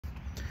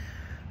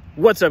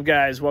What's up,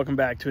 guys? Welcome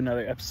back to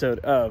another episode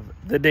of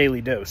The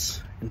Daily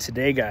Dose. And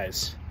today,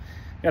 guys,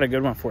 got a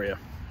good one for you.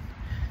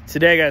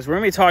 Today, guys, we're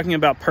going to be talking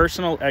about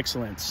personal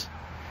excellence.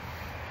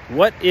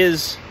 What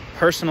is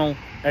personal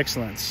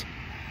excellence?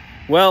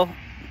 Well,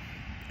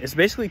 it's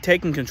basically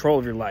taking control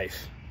of your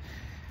life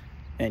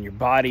and your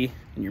body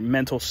and your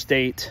mental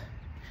state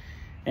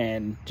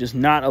and just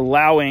not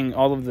allowing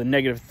all of the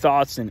negative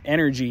thoughts and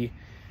energy,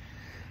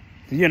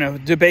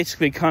 to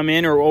basically come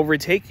in or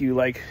overtake you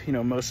like,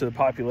 most of the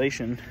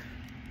population.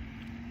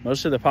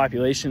 Most of the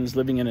population is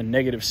living in a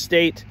negative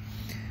state.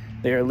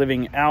 They are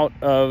living out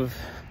of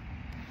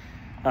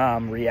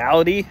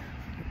reality,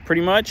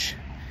 pretty much.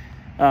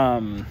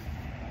 And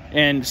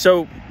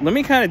so let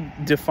me kind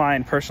of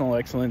define personal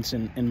excellence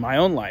in my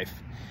own life.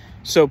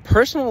 So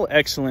personal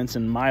excellence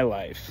in my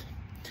life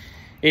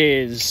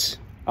is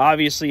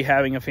obviously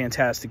having a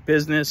fantastic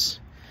business,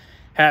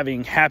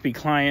 having happy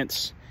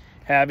clients,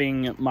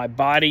 having my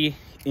body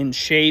in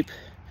shape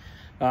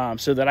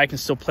so that I can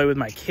still play with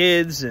my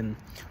kids and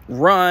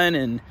run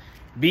and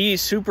be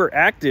super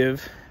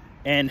active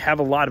and have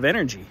a lot of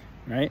energy,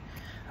 right?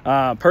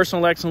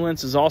 Personal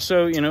excellence is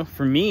also,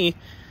 for me,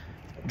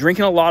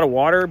 drinking a lot of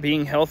water,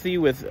 being healthy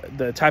with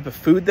the type of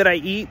food that I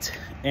eat,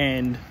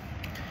 and,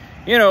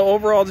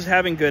 overall just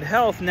having good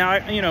health. Now,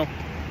 and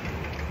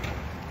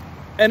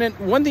then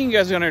one thing you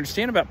guys are going to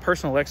understand about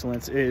personal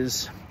excellence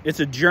is it's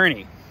a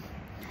journey.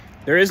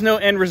 There is no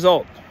end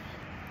result.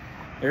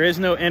 There is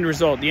no end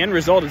result. The end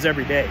result is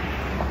every day,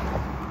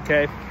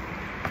 okay?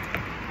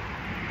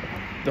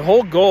 The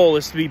whole goal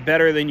is to be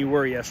better than you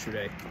were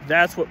yesterday.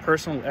 That's what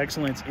personal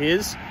excellence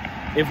is.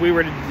 If we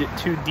were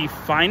to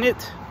define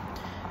it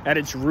at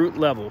its root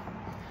level,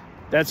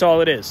 that's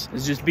all it is.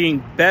 It's just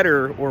being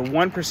better, or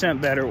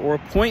 1% better, or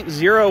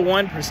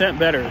 0.01%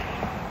 better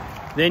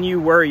than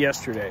you were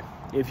yesterday.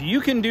 If you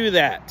can do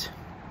that,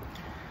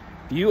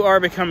 you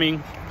are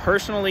becoming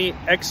personally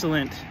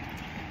excellent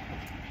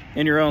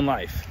in your own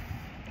life,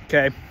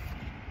 okay?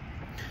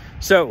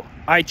 So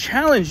I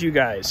challenge you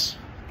guys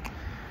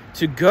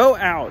to go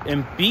out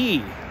and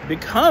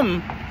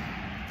become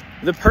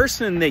the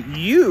person that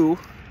you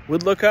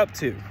would look up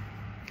to.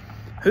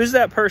 Who's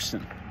that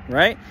person,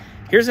 right?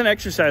 Here's an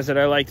exercise that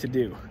I like to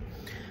do.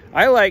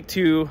 I like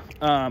to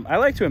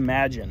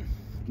imagine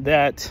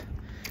that,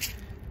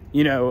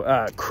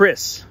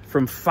 Chris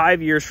from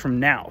 5 years from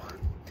now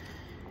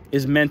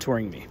is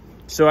mentoring me.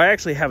 So I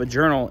actually have a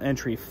journal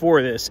entry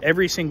for this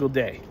every single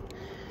day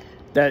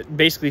that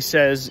basically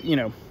says,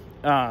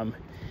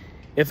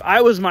 if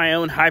I was my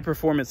own high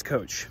performance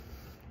coach,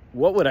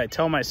 what would I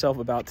tell myself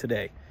about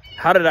today?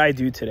 How did I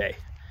do today?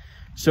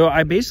 So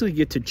I basically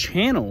get to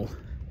channel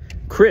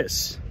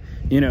Chris,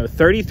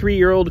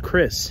 33-year-old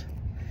Chris.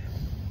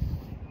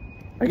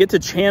 I get to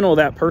channel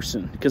that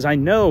person because I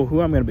know who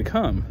I'm going to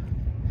become.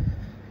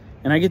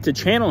 And I get to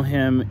channel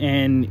him,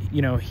 and,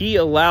 he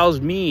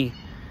allows me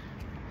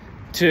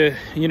to,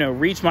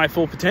 reach my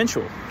full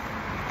potential.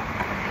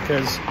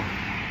 Because,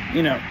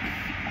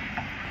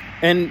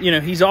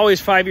 he's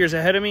always 5 years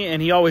ahead of me,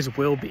 and he always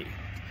will be.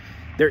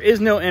 There is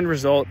no end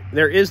result.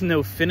 There is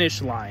no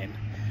finish line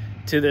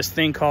to this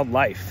thing called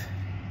life.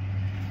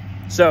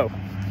 So,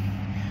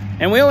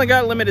 and we only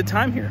got limited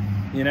time here,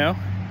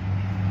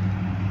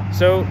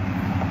 So,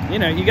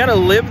 you got to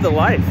live the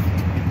life.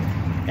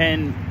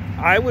 And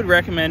I would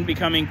recommend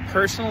becoming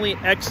personally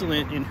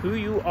excellent in who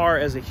you are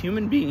as a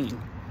human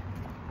being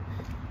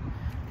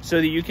so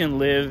that you can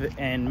live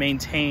and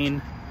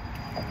maintain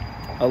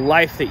a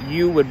life that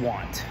you would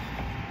want,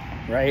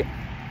 right?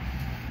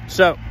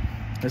 So,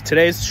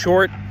 today's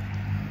short.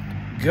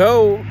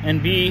 Go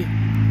and be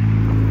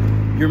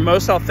your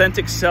most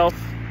authentic self,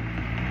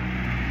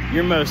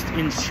 your most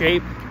in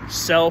shape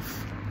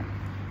self,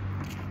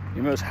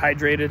 your most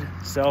hydrated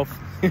self.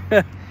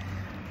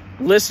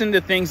 Listen to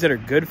things that are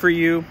good for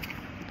you.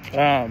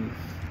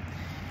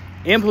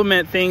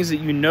 Implement things that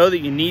you know that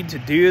you need to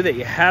do that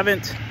you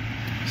haven't.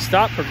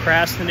 Stop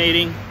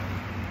procrastinating.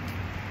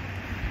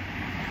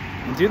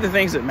 And do the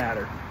things that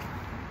matter,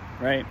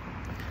 right?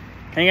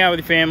 Hang out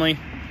with your family.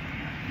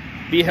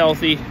 Be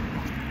healthy.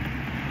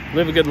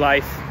 Live a good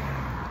life.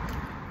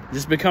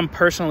 Just become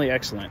personally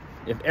excellent.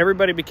 If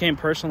everybody became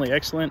personally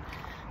excellent,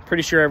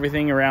 pretty sure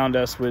everything around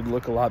us would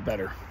look a lot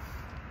better.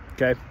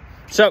 Okay?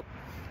 So,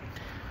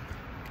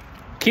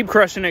 keep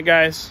crushing it,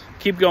 guys.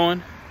 Keep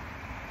going.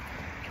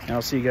 And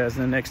I'll see you guys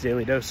in the next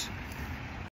Daily Dose.